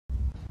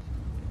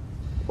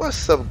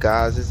What's up,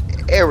 guys? It's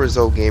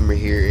Arizona Gamer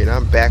here, and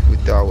I'm back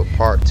with y'all with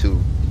part 2.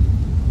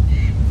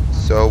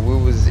 So we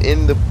was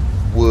in the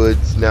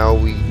woods. Now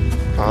we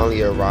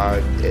finally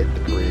arrived at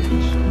the bridge.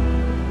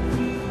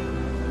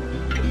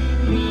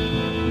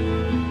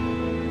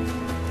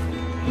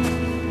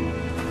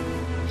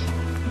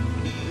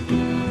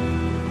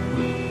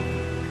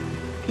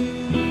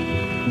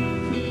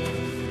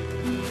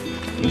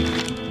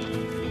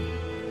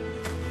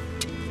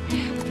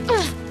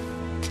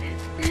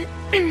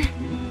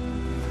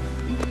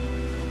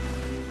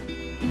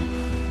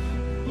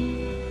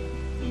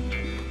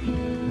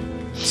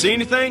 See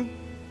anything?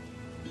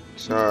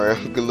 Sorry,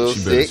 I'm a little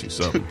She better sick.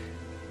 see something.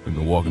 We've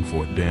been walking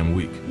for a damn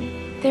week.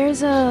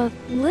 There's a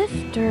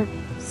lift or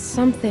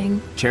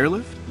something.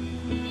 Chairlift?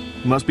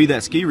 Must be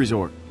that ski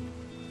resort.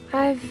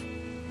 I've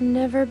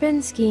never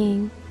been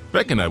skiing.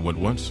 Beck and I went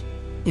once.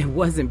 It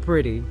wasn't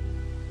pretty.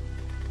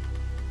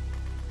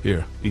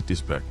 Here, eat this,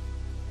 Beck.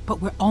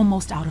 But we're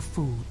almost out of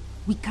food.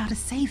 We gotta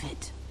save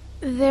it.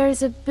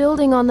 There's a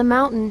building on the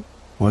mountain.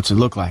 What's it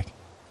look like?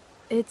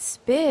 It's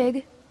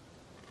big.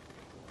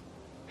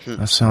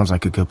 That sounds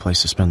like a good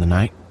place to spend the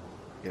night.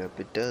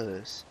 Yep, it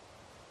does.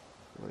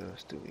 What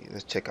else do we?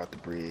 Let's check out the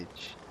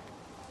bridge.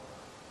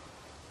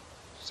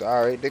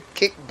 Sorry, the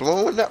kick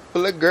blowing up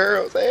full of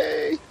girls.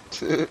 Hey.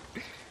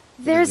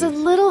 There's a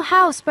little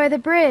house by the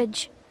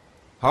bridge.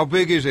 How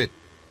big is it?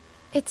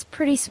 It's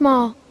pretty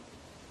small.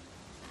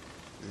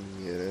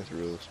 Yeah, that's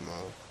real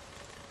small.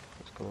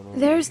 What's going on?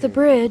 There's the here?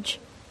 bridge.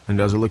 And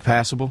does it look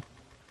passable?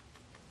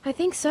 I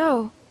think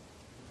so.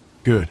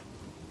 Good.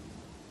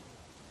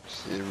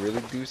 It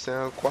really do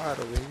sound quiet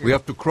over here. We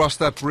have to cross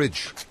that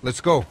bridge.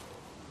 Let's go.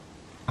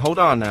 Hold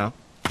on now.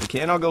 We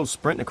can't all go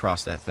sprinting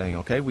across that thing,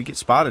 okay? We get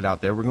spotted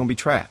out there, we're gonna be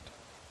trapped.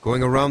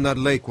 Going around that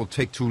lake will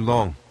take too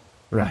long.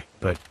 Right,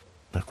 but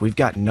look, we've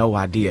got no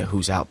idea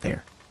who's out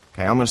there.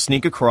 Okay, I'm gonna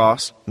sneak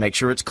across, make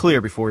sure it's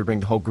clear before we bring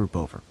the whole group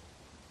over.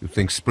 You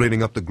think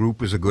splitting up the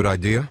group is a good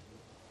idea?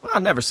 Well, I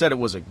never said it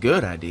was a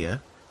good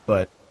idea,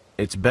 but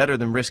it's better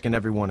than risking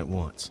everyone at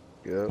once.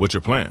 Yep. What's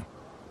your plan?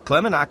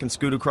 Clem and I can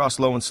scoot across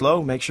low and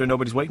slow, make sure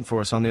nobody's waiting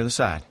for us on the other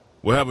side.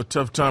 We'll have a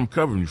tough time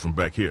covering you from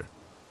back here.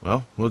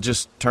 Well, we'll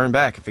just turn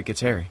back if it gets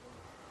hairy.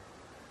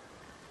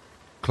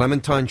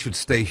 Clementine should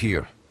stay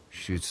here.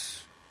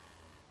 She's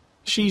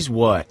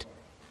what?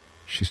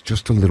 She's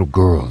just a little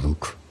girl,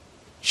 Luke.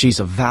 She's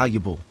a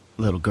valuable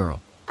little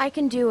girl. I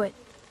can do it.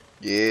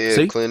 Yeah,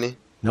 See? Clinty.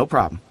 No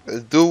problem.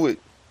 Let's do it.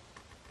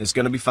 It's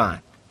gonna be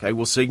fine. Okay,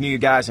 we'll signal you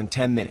guys in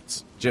 10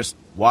 minutes. Just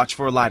watch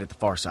for a light at the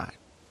far side.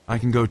 I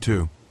can go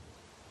too.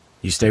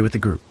 You stay with the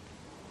group.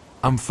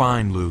 I'm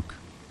fine, Luke.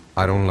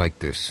 I don't like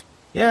this.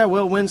 Yeah,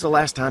 well, when's the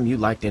last time you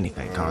liked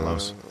anything,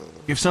 Carlos?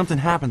 If something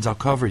happens, I'll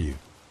cover you.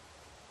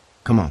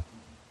 Come on.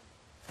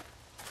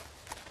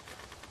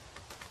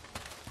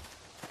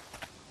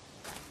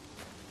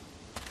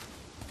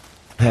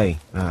 Hey,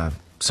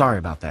 sorry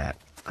about that.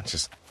 I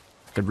just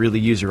could really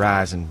use your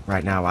eyes, and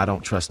right now I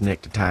don't trust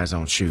Nick to tie his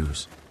own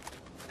shoes.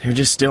 They're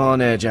just still on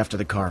edge after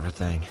the Carver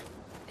thing.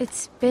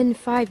 It's been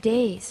 5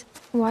 days.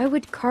 Why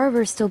would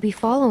Carver still be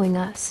following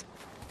us?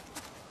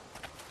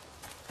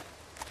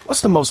 What's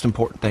the most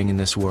important thing in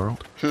this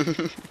world?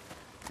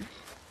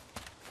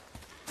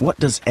 What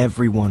does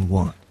everyone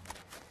want?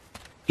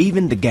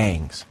 Even the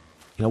gangs.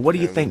 You know, what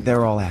do you think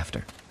they're all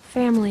after?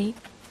 Family.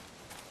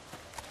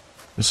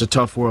 It's a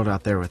tough world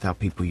out there without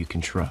people you can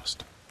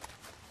trust.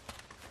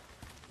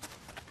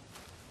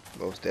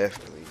 Most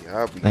definitely.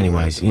 I'll be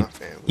Anyways, going back to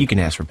my family. you can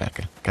ask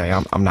Rebecca, okay?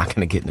 I'm not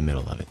gonna get in the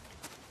middle of it.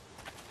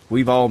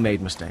 We've all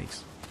made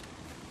mistakes.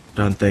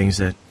 Done things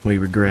that we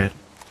regret.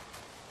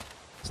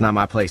 It's not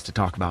my place to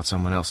talk about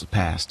someone else's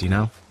past, you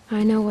know?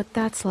 I know what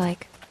that's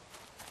like.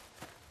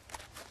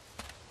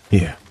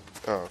 Yeah.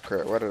 Oh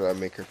crap! Why did I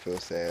make her feel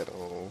sad?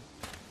 Oh.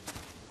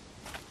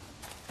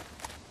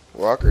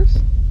 Walkers?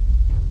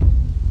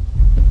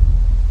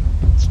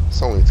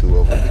 It's only 2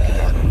 of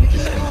them. We can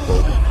sleep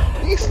both.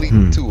 We can sleep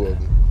 2 of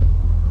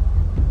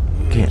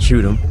them. Can't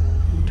shoot them.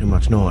 Too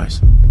much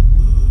noise.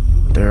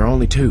 But there are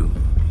only 2.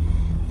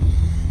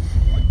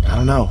 I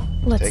don't know.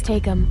 Let's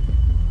take him.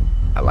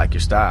 I like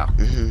your style.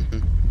 Let's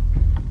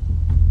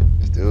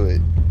do it.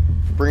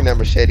 Bring that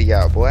machete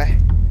out, boy.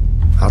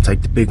 I'll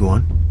take the big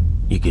one.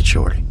 You get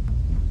Shorty.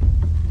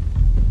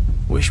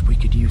 Wish we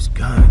could use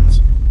guns.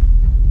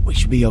 We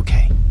should be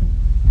okay.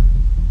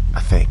 I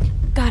think.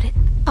 Got it.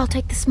 I'll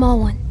take the small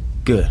one.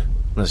 Good.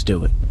 Let's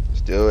do it.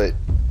 Let's do it.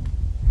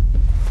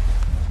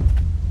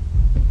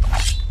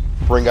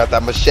 Bring out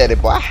that machete,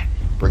 boy.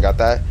 Bring out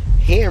that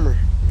hammer.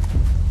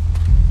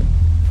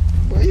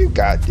 Boy, you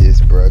got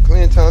this, bro.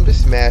 Clinton,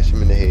 just smash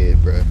him in the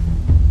head, bro.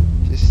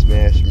 Just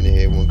smash him in the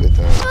head one good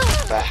time.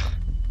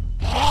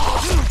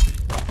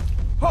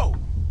 Ho!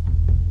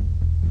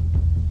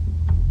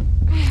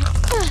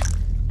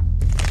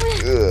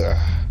 Ugh.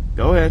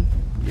 Go ahead.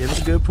 Give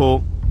it a good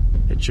pull.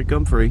 It should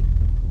come free.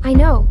 I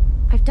know.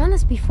 I've done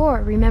this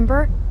before,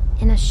 remember?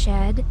 In a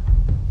shed.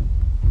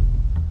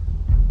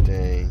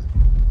 Dang.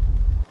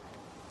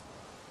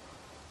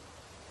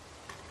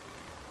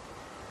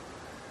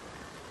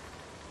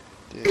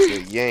 There's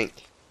a yank.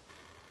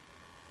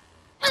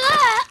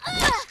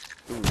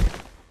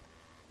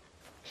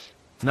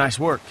 Nice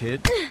work,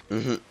 kid.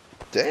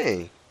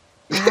 Dang.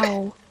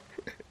 Wow.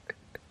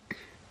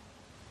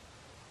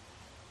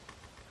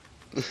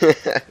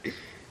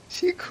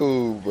 She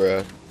cool,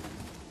 bruh.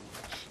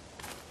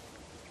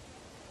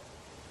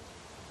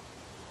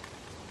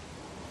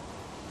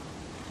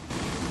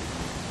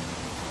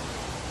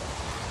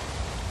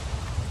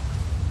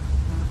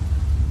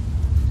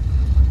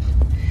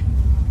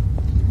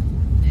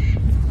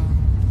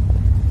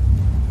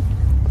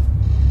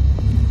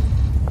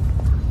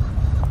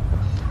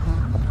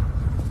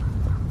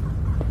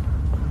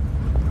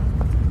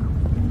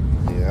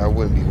 Yeah, I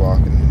wouldn't be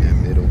walking in that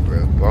middle,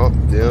 bruh. Bump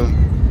them.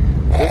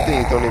 Them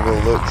things don't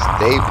even look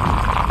stable.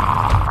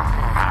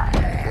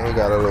 We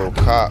got a little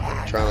cop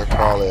trying to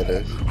crawl at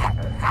us.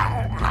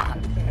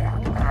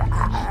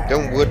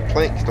 Them wood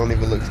planks don't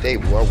even look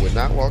stable. I would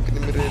not walk in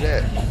the middle of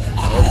that.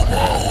 Oh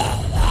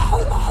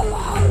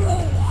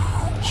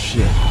crap.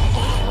 Shit.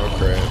 Oh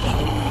crap.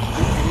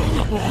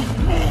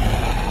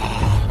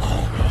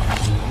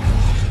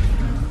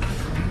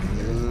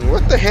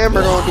 What the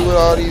hammer gonna do with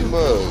all these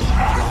mugs?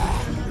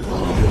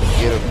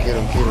 Get him, get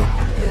him, get him.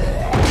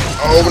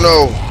 Oh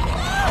no.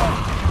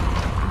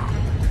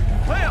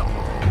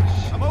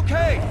 I'm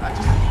okay.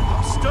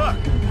 I'm stuck.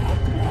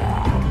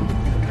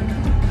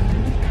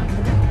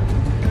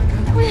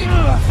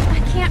 I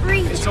can't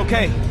reach. It's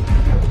okay.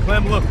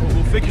 Clem, look,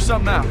 we'll figure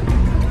something out.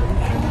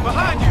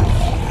 Behind you.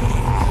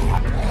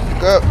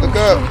 Look up, look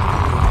up.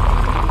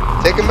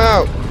 Take him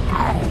out.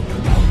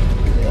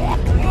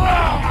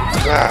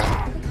 Ah.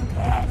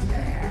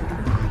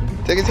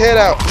 Take his head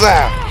out.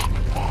 Ah.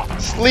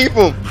 Sleep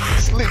him.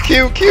 Sleep.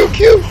 Q, Q,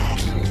 Q.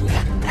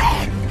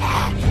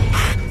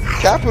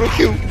 Capital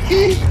Q.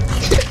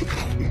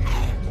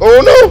 Oh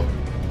no.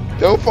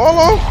 Don't fall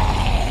off.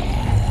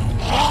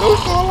 Don't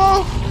fall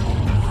off.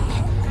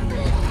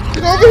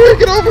 Get over here,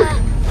 get over.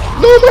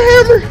 No, my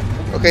hammer.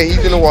 Okay,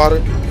 he's in the water.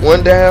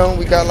 One down.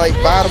 We got like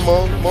 5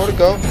 more to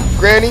go.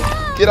 Granny,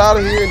 get out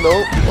of here.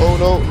 Nope. Oh,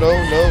 no, no,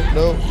 no,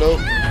 no, no.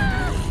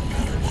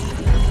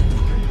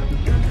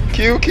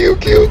 Q, Q,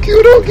 Q,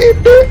 Q. Don't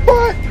get bit,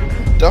 boy.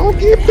 Don't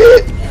get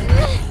bit.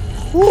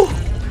 Woo.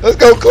 Let's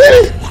go,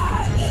 Clinton.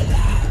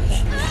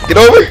 Get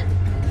over.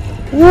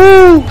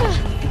 Woo.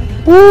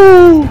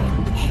 Woo.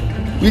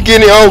 We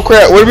getting it. Oh,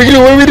 crap. What do we do?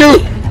 What do we do?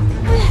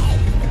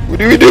 What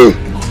do we do?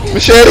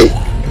 Machete.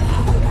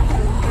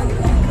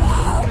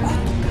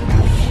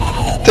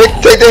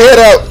 Take the head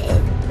out.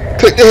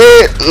 Click the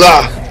head.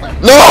 Nah.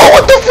 No,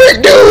 what the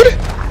frick, dude?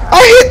 I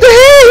hit the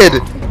head.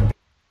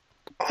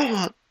 Oh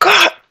my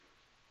god.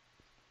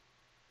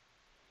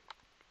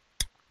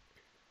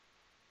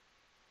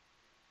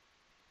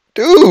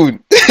 Dude.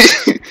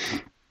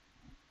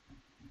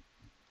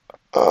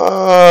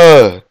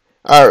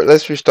 Alright,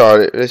 let's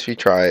restart it. Let's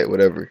retry it,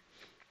 whatever.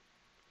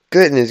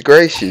 Goodness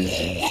gracious.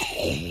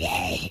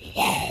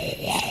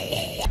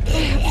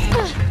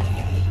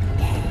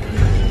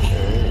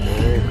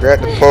 Grab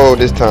the pole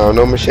this time,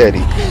 no machete.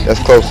 That's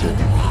closer.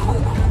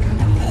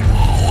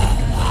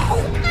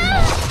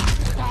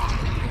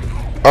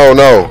 Oh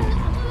no.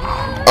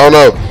 Oh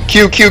no.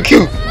 Q, Q,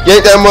 Q.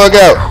 Yank that mug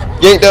out.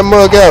 Yank that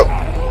mug out.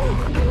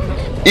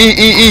 E,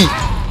 E, E.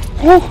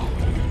 Woo.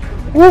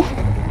 Woo.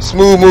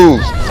 Smooth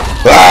moves.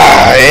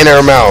 Ah, in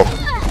her mouth.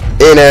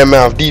 In her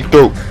mouth. Deep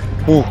throat.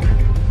 Woo.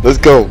 Let's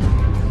go.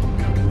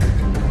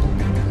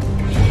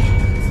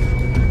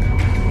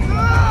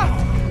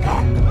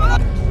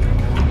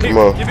 Come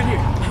on. Give it here.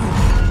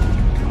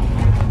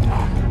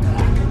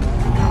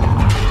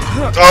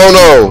 Oh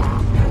no.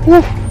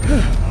 Woo.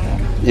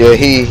 Yeah,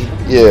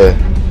 yeah.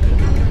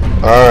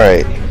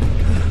 Alright.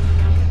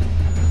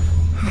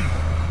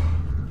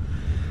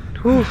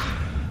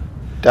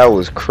 That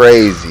was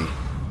crazy.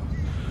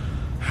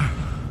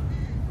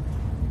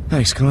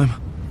 Thanks, Clem.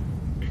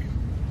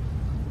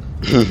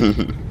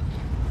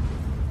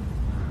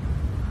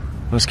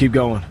 Let's keep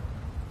going.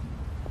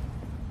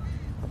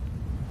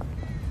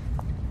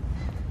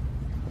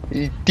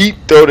 He deep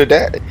throated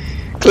that.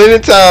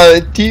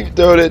 Clementine deep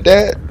throated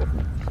that.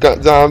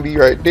 Got zombie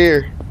right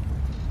there.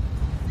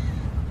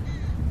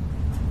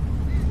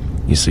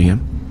 You see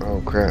him?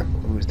 Oh crap.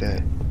 Who's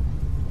that?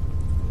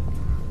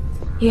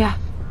 Yeah.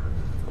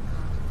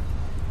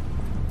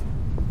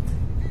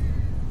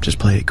 Just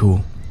play it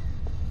cool.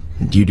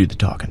 And you do the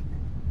talking.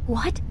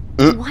 What?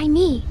 Why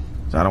me?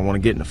 I don't want to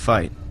get in a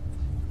fight.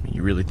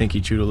 You really think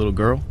he'd shoot a little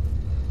girl?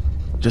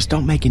 Just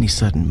don't make any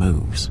sudden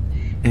moves.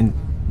 And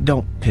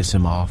don't piss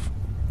him off.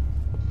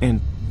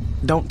 And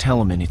don't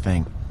tell him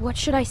anything. What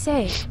should I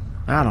say?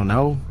 I don't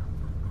know.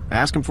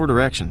 Ask him for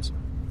directions.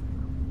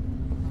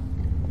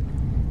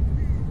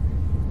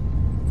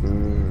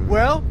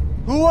 Well,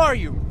 who are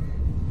you?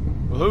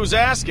 Well, who's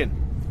asking?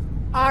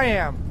 I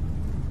am.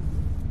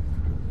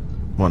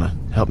 Wanna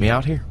help me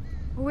out here?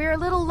 We're a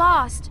little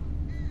lost.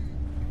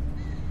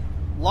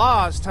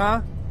 Lost,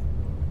 huh?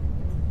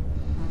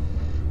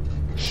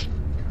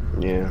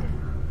 Yeah.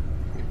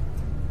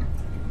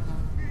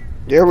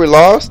 Yeah, we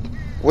lost.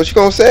 What you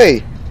gonna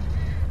say?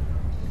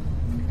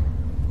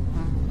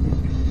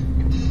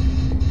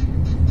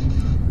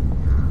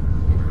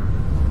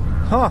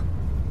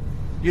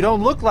 You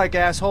don't look like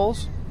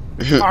assholes.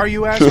 Are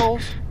you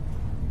assholes?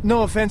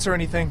 No offense or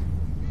anything,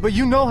 but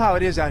you know how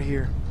it is out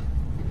here.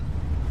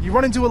 You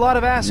run into a lot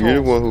of assholes. You're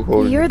the one who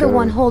holding You're the the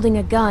one gun. holding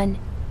a gun.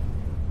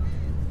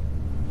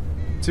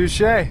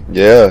 Touché.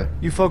 Yeah.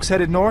 You folks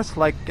headed north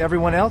like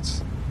everyone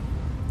else?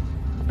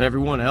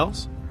 Everyone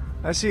else?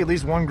 I see at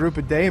least one group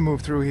a day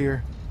move through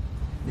here.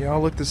 You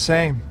all look the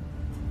same.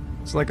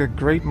 It's like a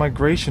great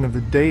migration of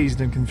the dazed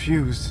and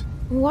confused.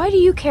 Why do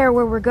you care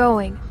where we're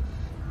going?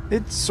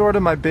 It's sort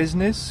of my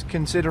business,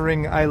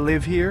 considering I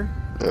live here.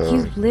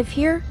 You live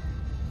here?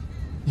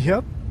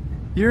 Yep.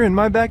 You're in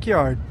my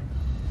backyard.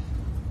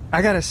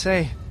 I gotta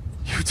say,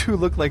 you two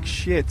look like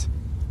shit.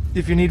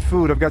 If you need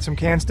food, I've got some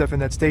canned stuff in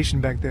that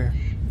station back there.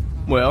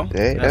 Well,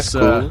 Hey, that's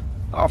cool.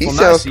 Awful He nice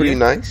sounds of pretty you.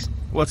 nice.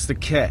 What's the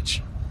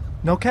catch?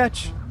 No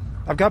catch.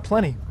 I've got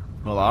plenty.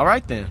 Well, all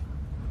right then.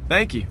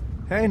 Thank you.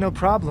 Hey, no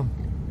problem.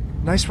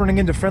 Nice running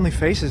into friendly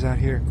faces out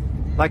here.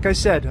 Like I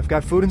said, I've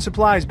got food and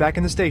supplies back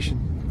in the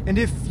station. And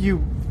if you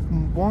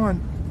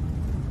want...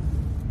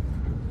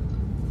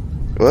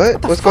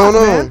 What? the What's fuck, going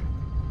on? man?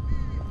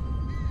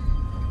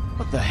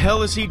 What the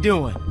hell is he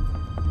doing? Dude,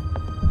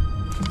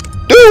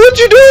 what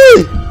you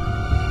doing?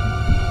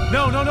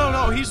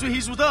 No.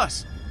 He's with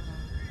us.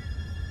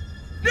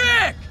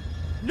 Nick!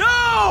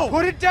 No!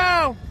 Put it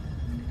down!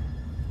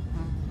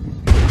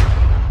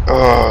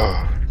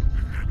 Oh.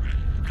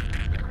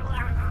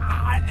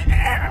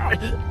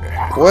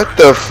 What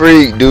the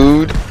freak,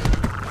 dude?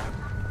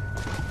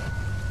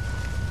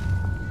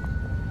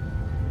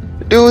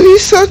 Dude,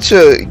 he's such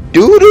a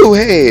doo-doo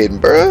head,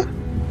 bruh.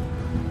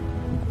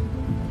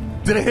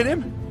 Did I hit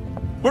him?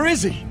 Where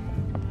is he?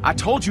 I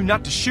told you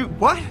not to shoot.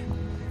 What?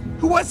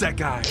 Who was that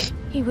guy?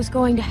 He was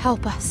going to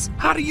help us.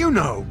 How do you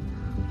know?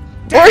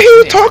 Where are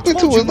you Nick, talking I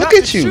to? told you Look not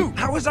at to you. shoot.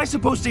 How was I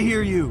supposed to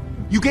hear you?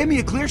 You gave me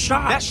a clear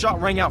shot. That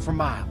shot rang out for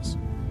miles.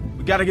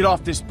 We gotta get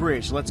off this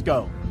bridge. Let's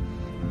go.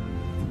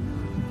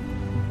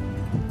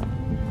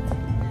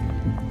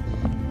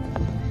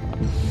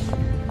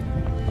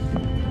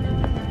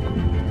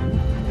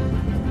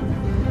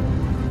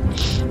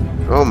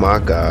 Oh my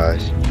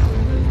gosh.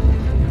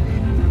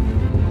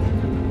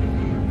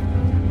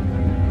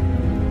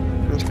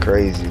 It's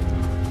crazy.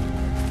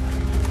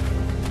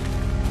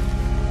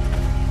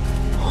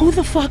 Who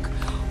the fuck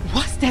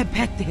was that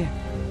back there?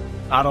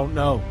 I don't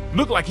know.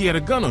 Looked like he had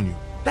a gun on you.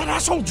 That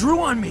asshole drew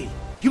on me.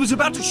 He was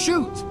about to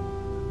shoot.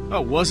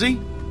 Oh, was he?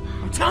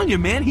 I'm telling you,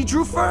 man, he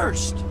drew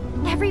first.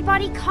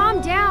 Everybody calm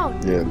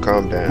down. Yeah,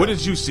 calm down. What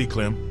did you see,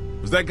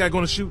 Clem? Was that guy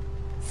gonna shoot?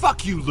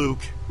 Fuck you, Luke.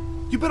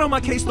 You've been on my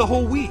case the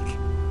whole week.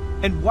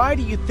 And why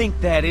do you think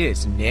that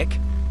is, Nick?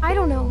 I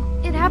don't know.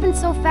 It happened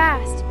so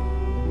fast.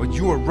 But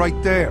you were right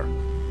there.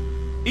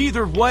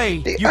 Either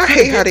way, you I could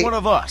hate how have they- hit one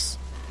of us.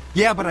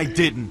 Yeah, but I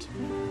didn't.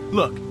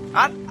 Look,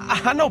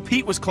 I know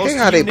Pete was close Hey, to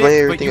how you, they Nick, blame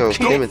but everything you on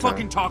can't Clementine.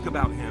 Fucking talk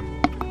about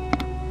him.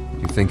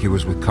 You think he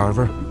was with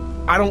Carver?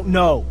 I don't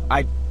know.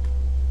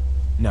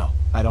 No,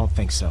 I don't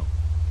think so.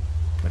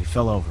 But he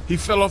fell over. He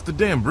fell off the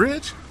damn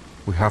bridge?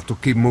 We have to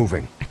keep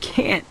moving. I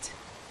can't.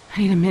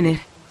 I need a minute.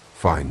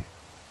 Fine.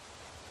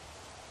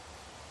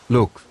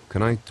 Luke,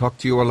 can I talk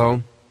to you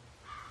alone?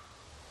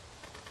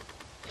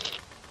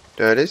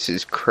 Dude, this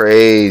is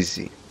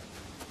crazy.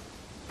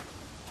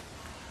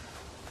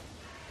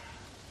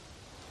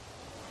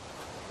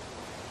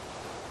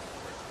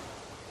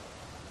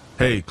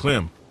 Hey,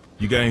 Clem,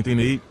 you got anything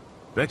to eat?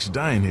 Beck's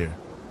dying here.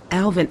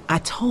 Alvin, I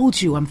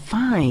told you I'm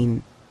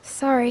fine.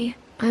 Sorry,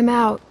 I'm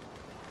out.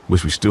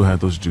 Wish we still had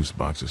those juice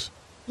boxes.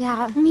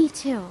 Yeah, me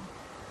too.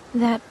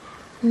 That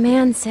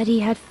man said he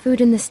had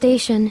food in the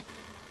station.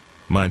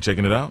 Mind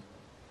checking it out?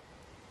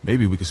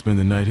 Maybe we could spend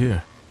the night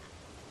here.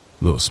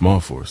 A little small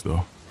for us,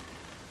 though.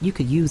 You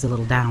could use a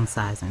little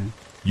downsizing.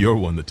 You're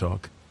one to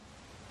talk.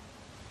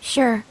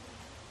 Sure.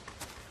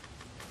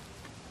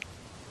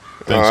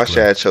 Oh, I Thanks, should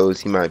Clem. have chose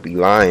he might be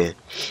lying.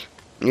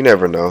 You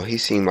never know. He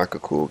seemed like a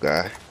cool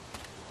guy.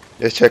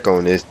 Let's check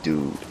on this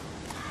dude.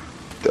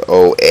 The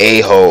old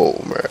a-hole,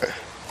 bruh.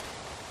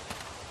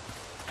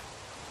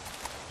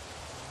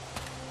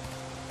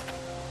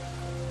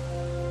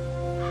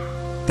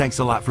 Thanks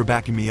a lot for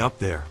backing me up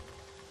there.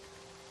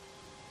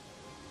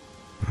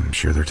 I'm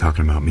sure they're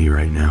talking about me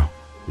right now.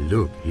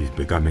 Look, he's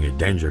becoming a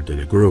danger to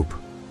the group.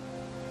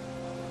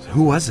 So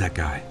who was that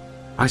guy?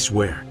 I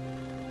swear,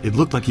 it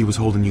looked like he was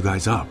holding you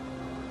guys up.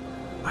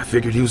 I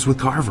figured he was with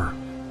Carver.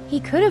 He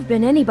could have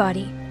been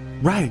anybody.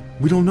 Right,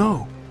 we don't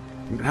know.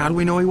 How do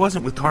we know he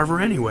wasn't with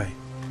Carver anyway?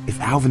 If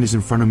Alvin is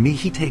in front of me,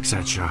 he takes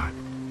that shot.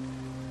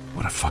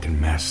 What a fucking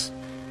mess.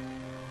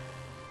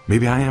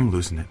 Maybe I am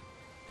losing it.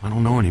 I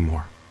don't know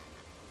anymore.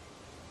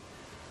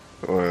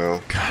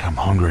 Well, God, I'm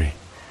hungry.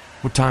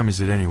 What time is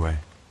it anyway?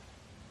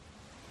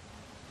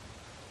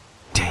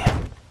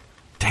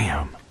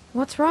 Damn.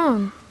 What's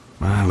wrong?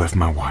 I left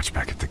my watch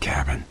back at the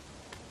cabin.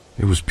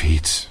 It was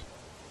Pete's.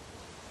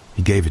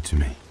 He gave it to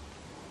me.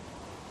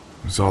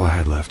 It was all I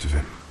had left of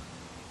him.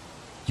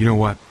 You know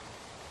what?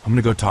 I'm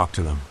gonna go talk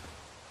to them.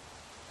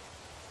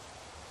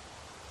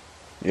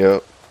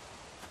 yep.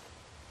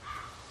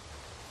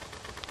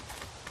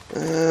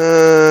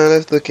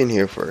 Let's look in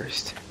here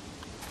first.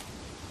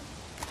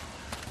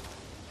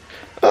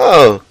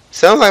 Oh,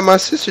 sounds like my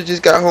sister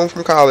just got home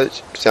from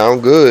college.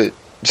 Sound good.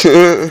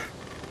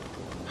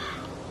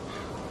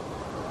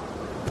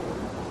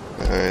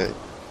 Alright.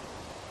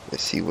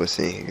 Let's see what's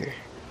in here.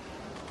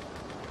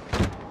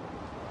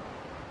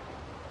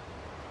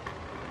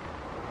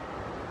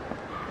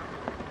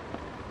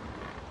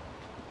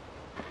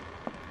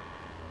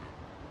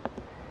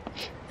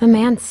 The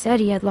man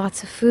said he had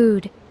lots of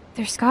food.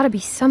 There's gotta be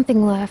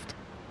something left.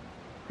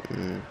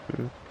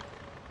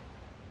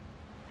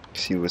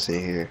 See what's in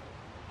here.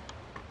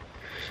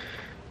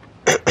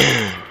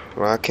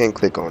 Well, I can't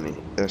click on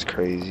it. That's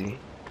crazy.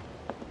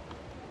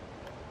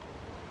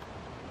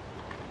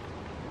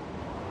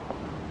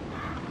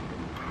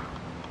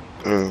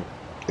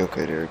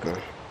 Okay, there we go.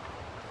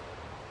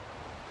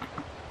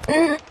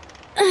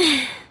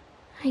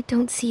 I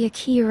don't see a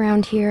key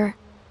around here.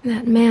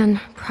 That man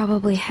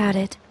probably had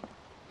it.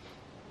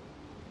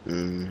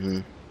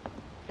 Yeah,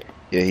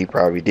 he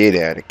probably did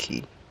add a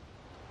key.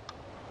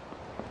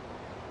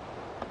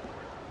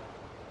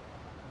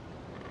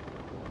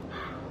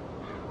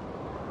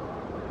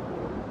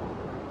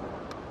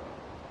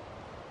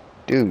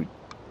 Dude.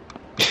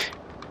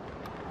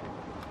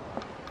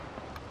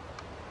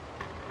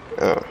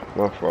 Oh,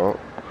 my fault.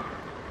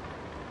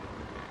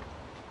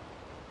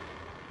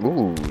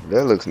 Ooh,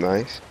 that looks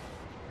nice.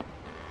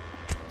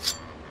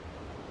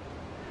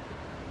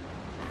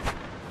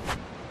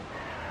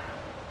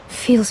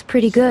 Feels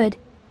pretty good.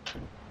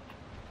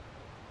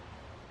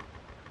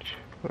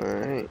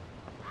 Alright.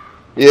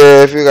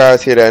 Yeah, if you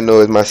guys hear that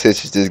noise, my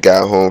sister just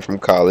got home from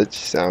college.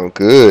 Sound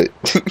good.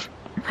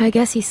 I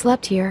guess he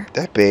slept here.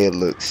 That bed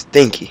looks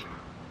stinky.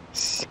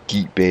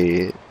 Skeet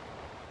bed.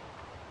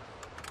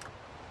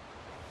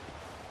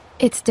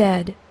 It's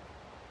dead.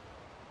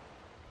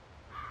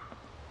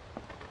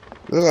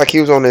 Look like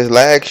he was on his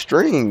lag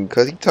string,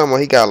 cause he talking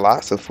about he got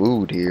lots of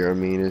food here. I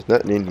mean, there's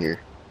nothing in here.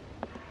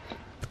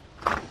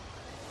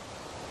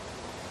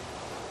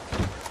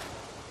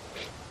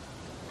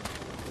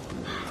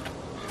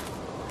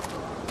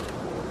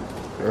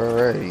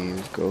 Alrighty,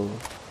 let's go.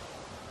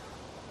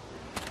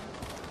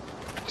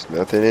 There's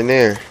nothing in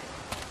there.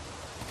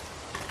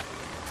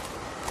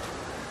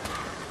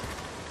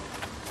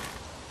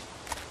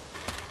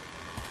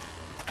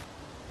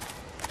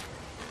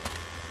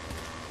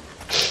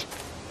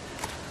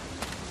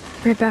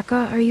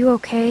 Rebecca, are you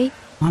okay?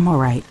 I'm all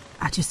right.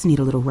 I just need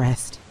a little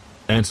rest.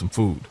 And some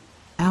food.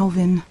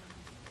 Alvin.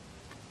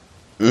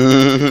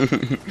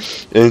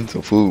 And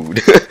some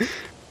food.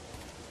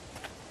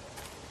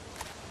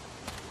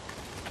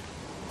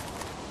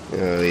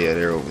 Oh yeah,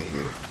 they're over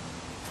here.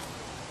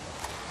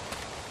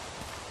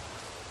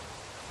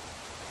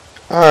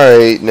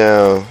 Alright,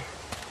 now.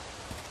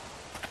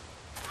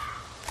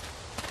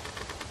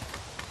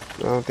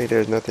 I don't think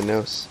there's nothing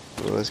else.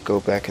 Well, let's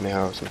go back in the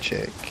house and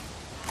check.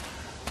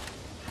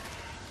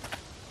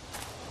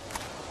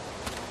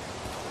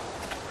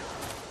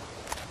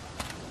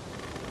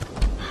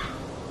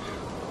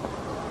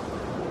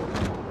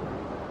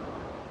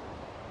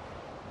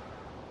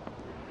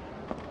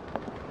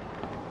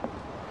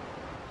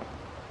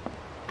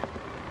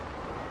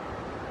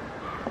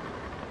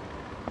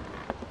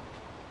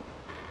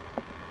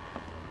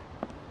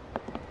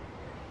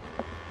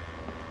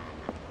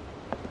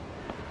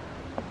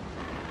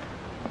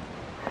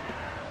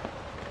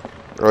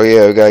 Oh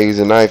yeah, we gotta use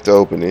a knife to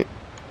open it.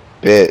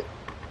 Bet.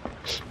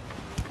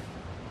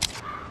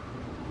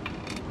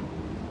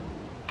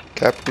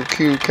 Capital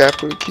Q,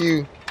 capital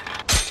Q.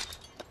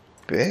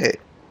 Bet.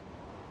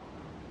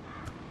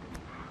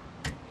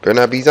 Better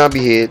not be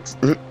zombie heads.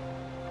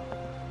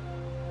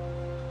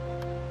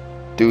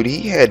 Dude,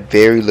 he had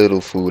very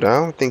little food. I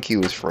don't think he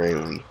was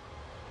friendly.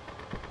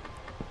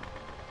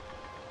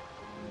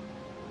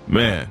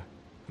 Man,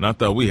 and I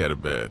thought we had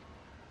it bad.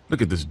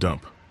 Look at this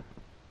dump.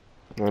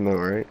 I know,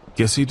 right?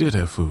 Guess he did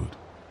have food.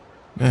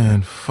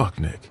 Man, fuck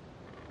Nick.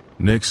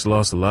 Nick's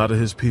lost a lot of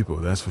his people,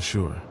 that's for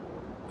sure.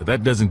 But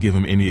that doesn't give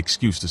him any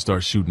excuse to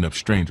start shooting up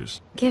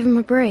strangers. Give him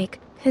a break.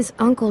 His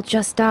uncle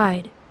just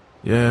died.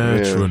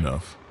 Yeah, true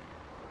enough.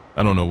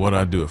 I don't know what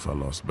I'd do if I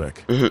lost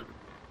Beck.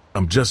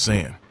 I'm just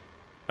saying.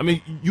 I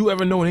mean, you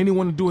ever know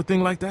anyone to do a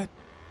thing like that?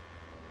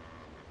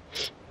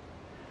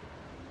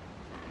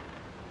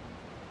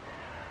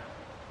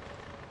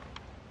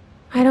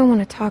 I don't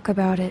want to talk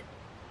about it.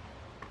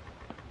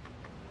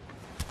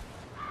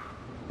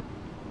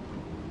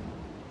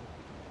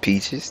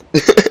 Peaches.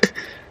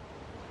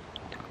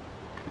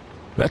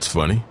 That's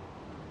funny.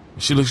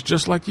 She looks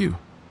just like you.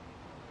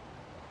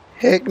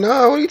 Heck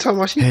no, what are you talking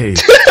about? Hey,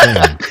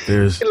 Sam,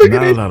 there's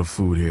not a lot of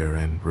food here,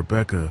 and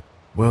Rebecca,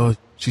 well,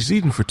 she's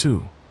eating for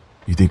two.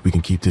 You think we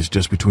can keep this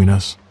just between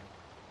us?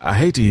 I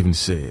hate to even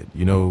say it,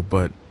 you know,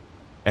 but...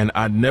 And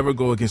I'd never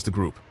go against the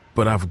group,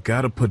 but I've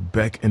got to put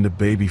Beck and the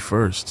baby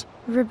first.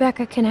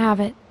 Rebecca can have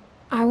it.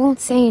 I won't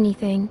say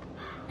anything.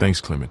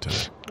 Thanks,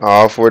 Clementine.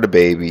 All for the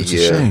baby, It's a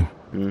shame.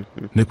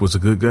 Nick was a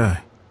good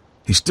guy.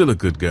 He's still a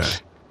good guy.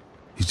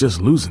 He's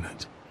just losing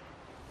it.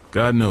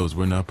 God knows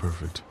we're not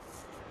perfect.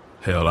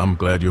 Hell, I'm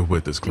glad you're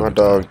with us, My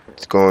Clementine.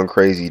 dog's going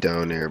crazy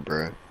down there,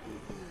 bruh.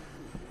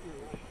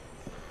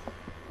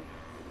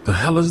 The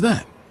hell is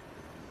that?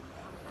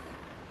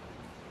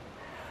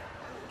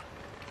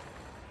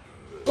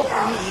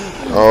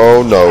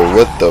 Oh no,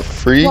 what the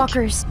freak?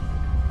 Walkers.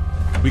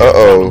 We got a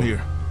problem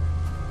here.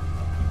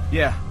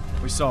 Yeah,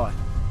 we saw it.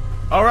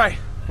 All right,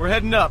 we're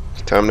heading up.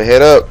 It's time to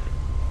head up.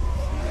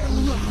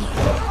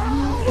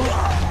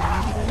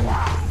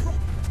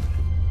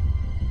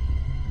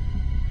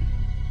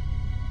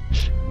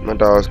 My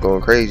dog's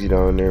going crazy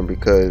down there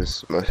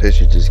because my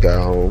sister just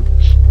got home.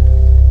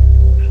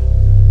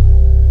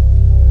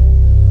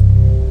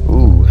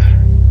 Ooh,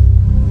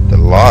 the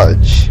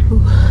lodge.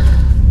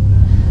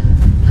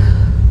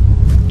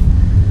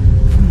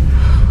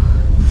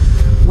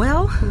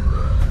 Well,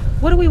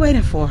 what are we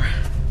waiting for?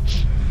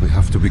 We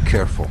have to be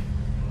careful.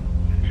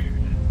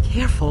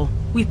 Careful?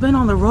 We've been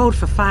on the road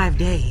for 5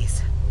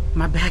 days.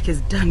 My back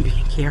is done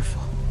being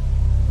careful.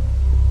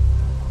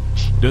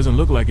 Doesn't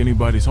look like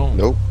anybody's home.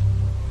 Nope.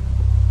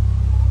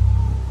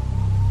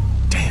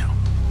 Damn.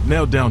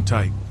 Nailed down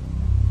tight.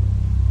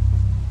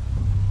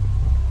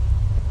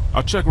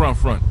 I'll check around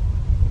front.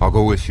 I'll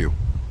go with you.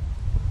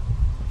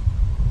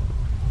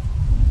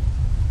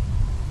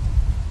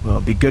 Well,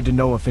 it'd be good to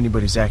know if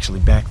anybody's actually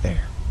back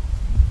there.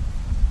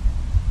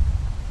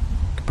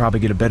 Could probably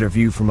get a better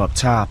view from up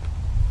top.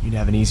 You'd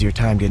have an easier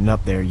time getting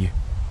up there. You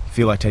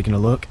feel like taking a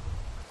look?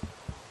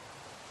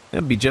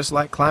 It'd be just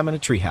like climbing a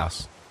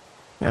treehouse.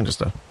 Yeah,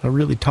 just a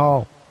really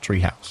tall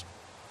treehouse.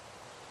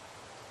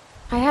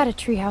 I had a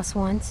treehouse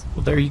once.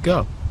 Well, there you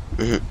go.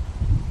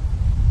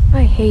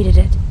 I hated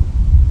it.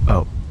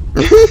 Oh.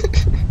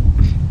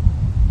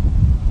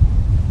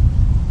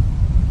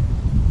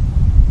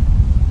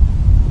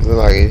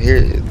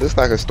 It looks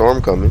like a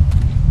storm coming.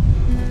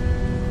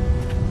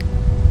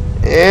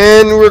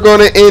 And we're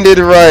gonna end it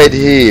right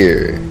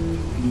here.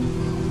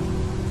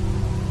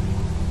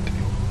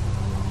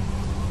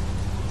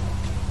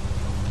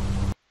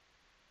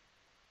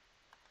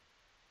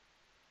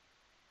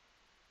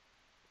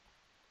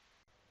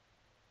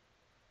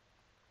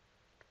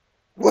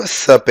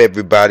 What's up,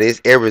 everybody?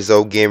 It's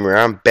Arizona Gamer.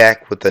 I'm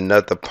back with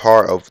another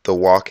part of The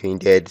Walking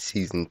Dead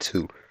Season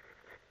 2.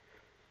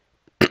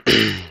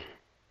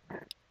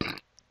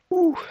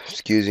 Ooh,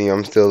 excuse me,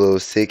 I'm still a little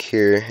sick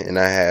here, and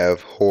I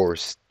have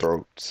hoarse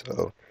throat,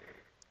 so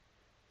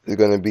it's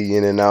gonna be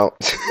in and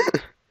out.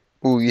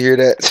 Ooh, you hear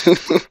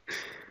that?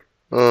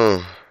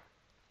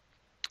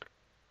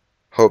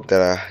 Hope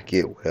that I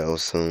get well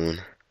soon.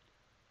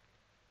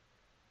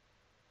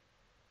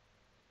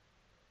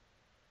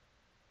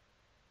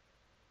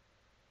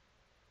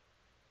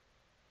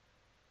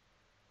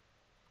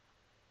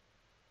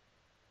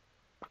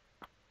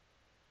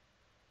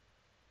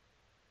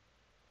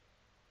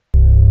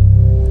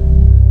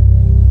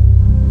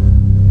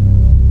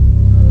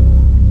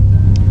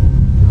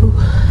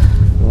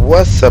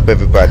 What's up,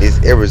 everybody?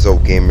 It's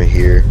Arizona Gamer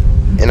here,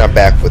 and I'm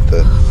back with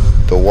the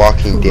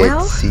Walking Dead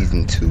Well,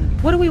 Season 2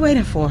 What are we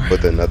waiting for?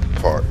 with another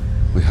part.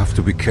 We have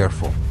to be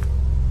careful.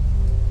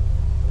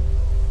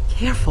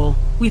 Careful?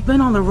 We've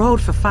been on the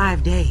road for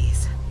 5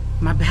 days.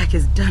 My back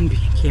is done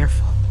being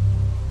careful.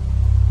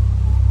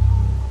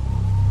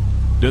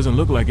 Doesn't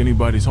look like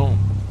anybody's home.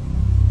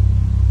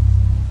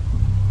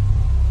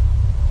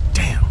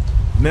 Damn.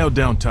 Nailed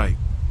down tight.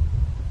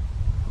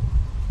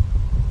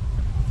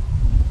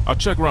 I'll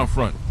check around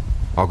front.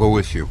 I'll go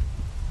with you.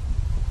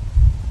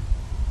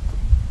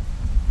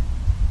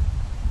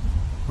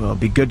 Well, it'd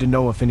be good to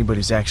know if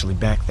anybody's actually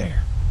back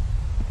there.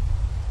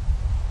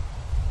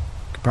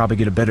 Could probably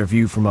get a better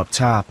view from up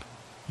top.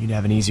 You'd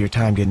have an easier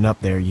time getting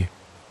up there. You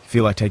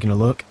feel like taking a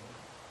look?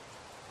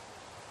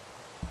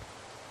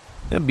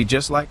 It'd be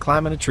just like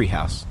climbing a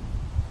treehouse.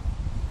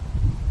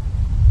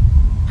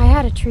 I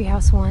had a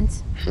treehouse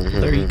once.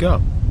 There you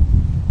go.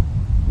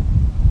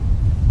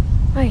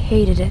 I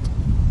hated it.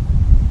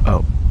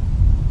 Oh.